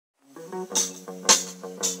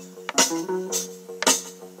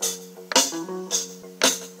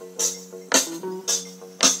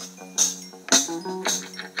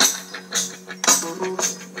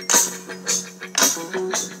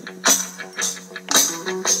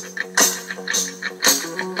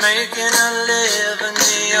making a living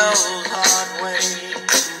the old hard way,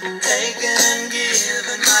 taking and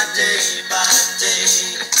giving my day by day.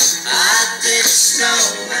 I did snow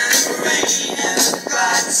and rain and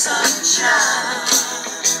bright sunshine,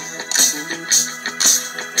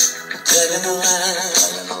 living the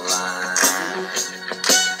line.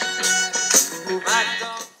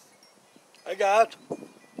 Hey guys,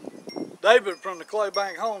 David from the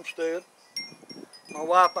Claybank Homestead, my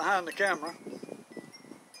wife behind the camera.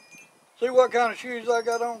 See what kind of shoes I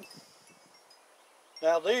got on?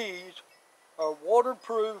 Now these are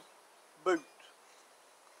waterproof boots.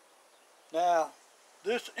 Now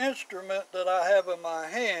this instrument that I have in my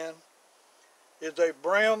hand is a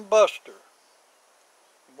brim buster.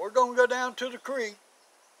 We're going to go down to the creek,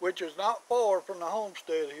 which is not far from the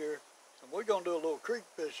homestead here, and we're going to do a little creek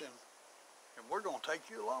fishing, and we're going to take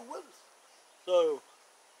you along with us. So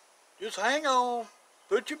just hang on,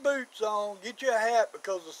 put your boots on, get you a hat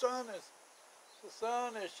because the sun is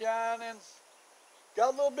shining.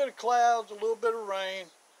 Got a little bit of clouds, a little bit of rain,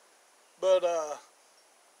 but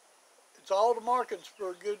it's all the markings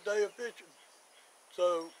for a good day of fishing.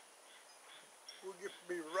 So we'll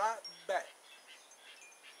be right back.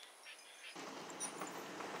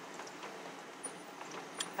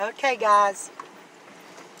 Okay guys,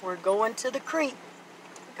 we're going to the creek.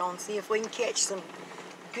 We're going to see if we can catch some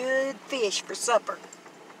good fish for supper.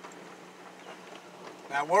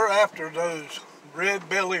 Now we're after those red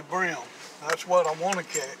belly brim. That's what I want to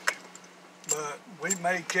catch. But we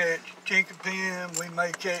may catch chinkapin, we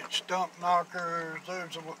may catch stump knockers,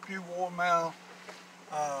 there's a few warmouth,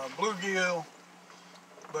 bluegill.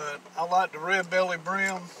 But I like the red belly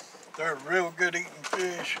brim. They're real good eating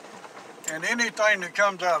fish. And anything that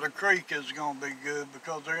comes out of the creek is going to be good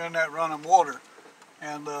because they're in that running water.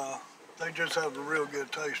 And they just have a real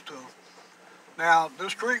good taste to them. Now,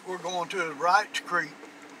 this creek we're going to is Wright's Creek.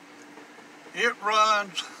 It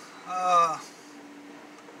runs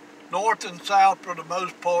north and south for the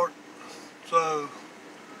most part. So,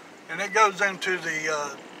 and it goes into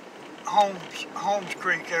the Holmes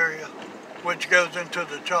Creek area, which goes into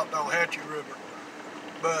the Choctaw-Hatchie River.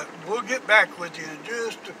 But we'll get back with you in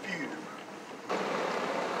just a few.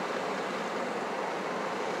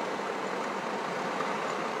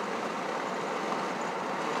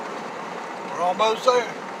 We're almost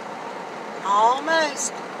there.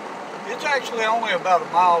 Almost. It's actually only about a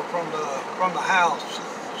mile from the house.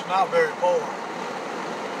 It's not very far.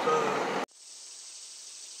 So,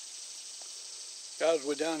 guys,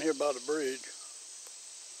 we're down here by the bridge.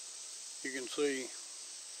 You can see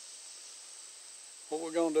what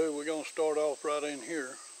we're gonna do. We're gonna start off right in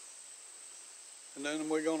here, and then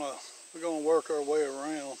we're gonna work our way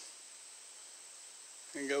around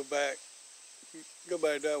and go back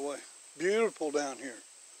that way. Beautiful down here.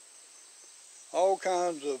 All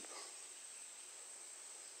kinds of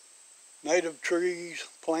native trees,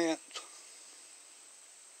 plants.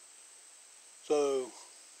 So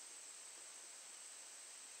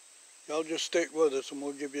y'all just stick with us and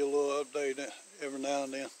we'll give you a little update every now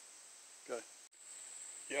and then. Okay.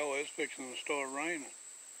 Y'all, it's fixing to start raining.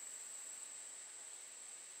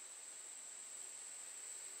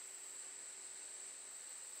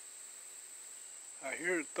 I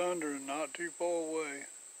hear it thundering not too far away.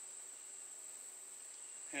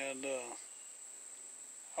 And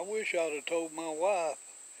I wish I'd have told my wife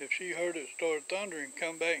if she heard it start thundering,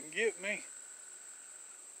 come back and get me.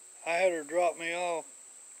 I had her drop me off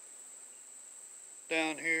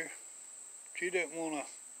down here. She didn't want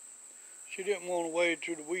to wade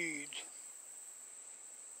through the weeds.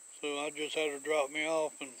 So I just had her drop me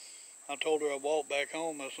off, and I told her I'd walk back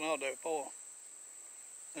home. It's not that far.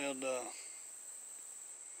 And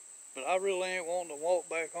but I really ain't wanting to walk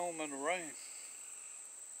back home in the rain.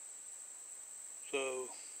 So,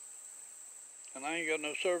 and I ain't got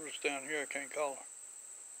no service down here. I can't call her.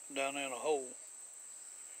 Down in a hole.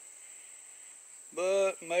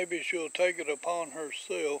 But maybe she'll take it upon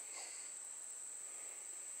herself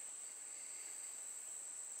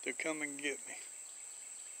to come and get me.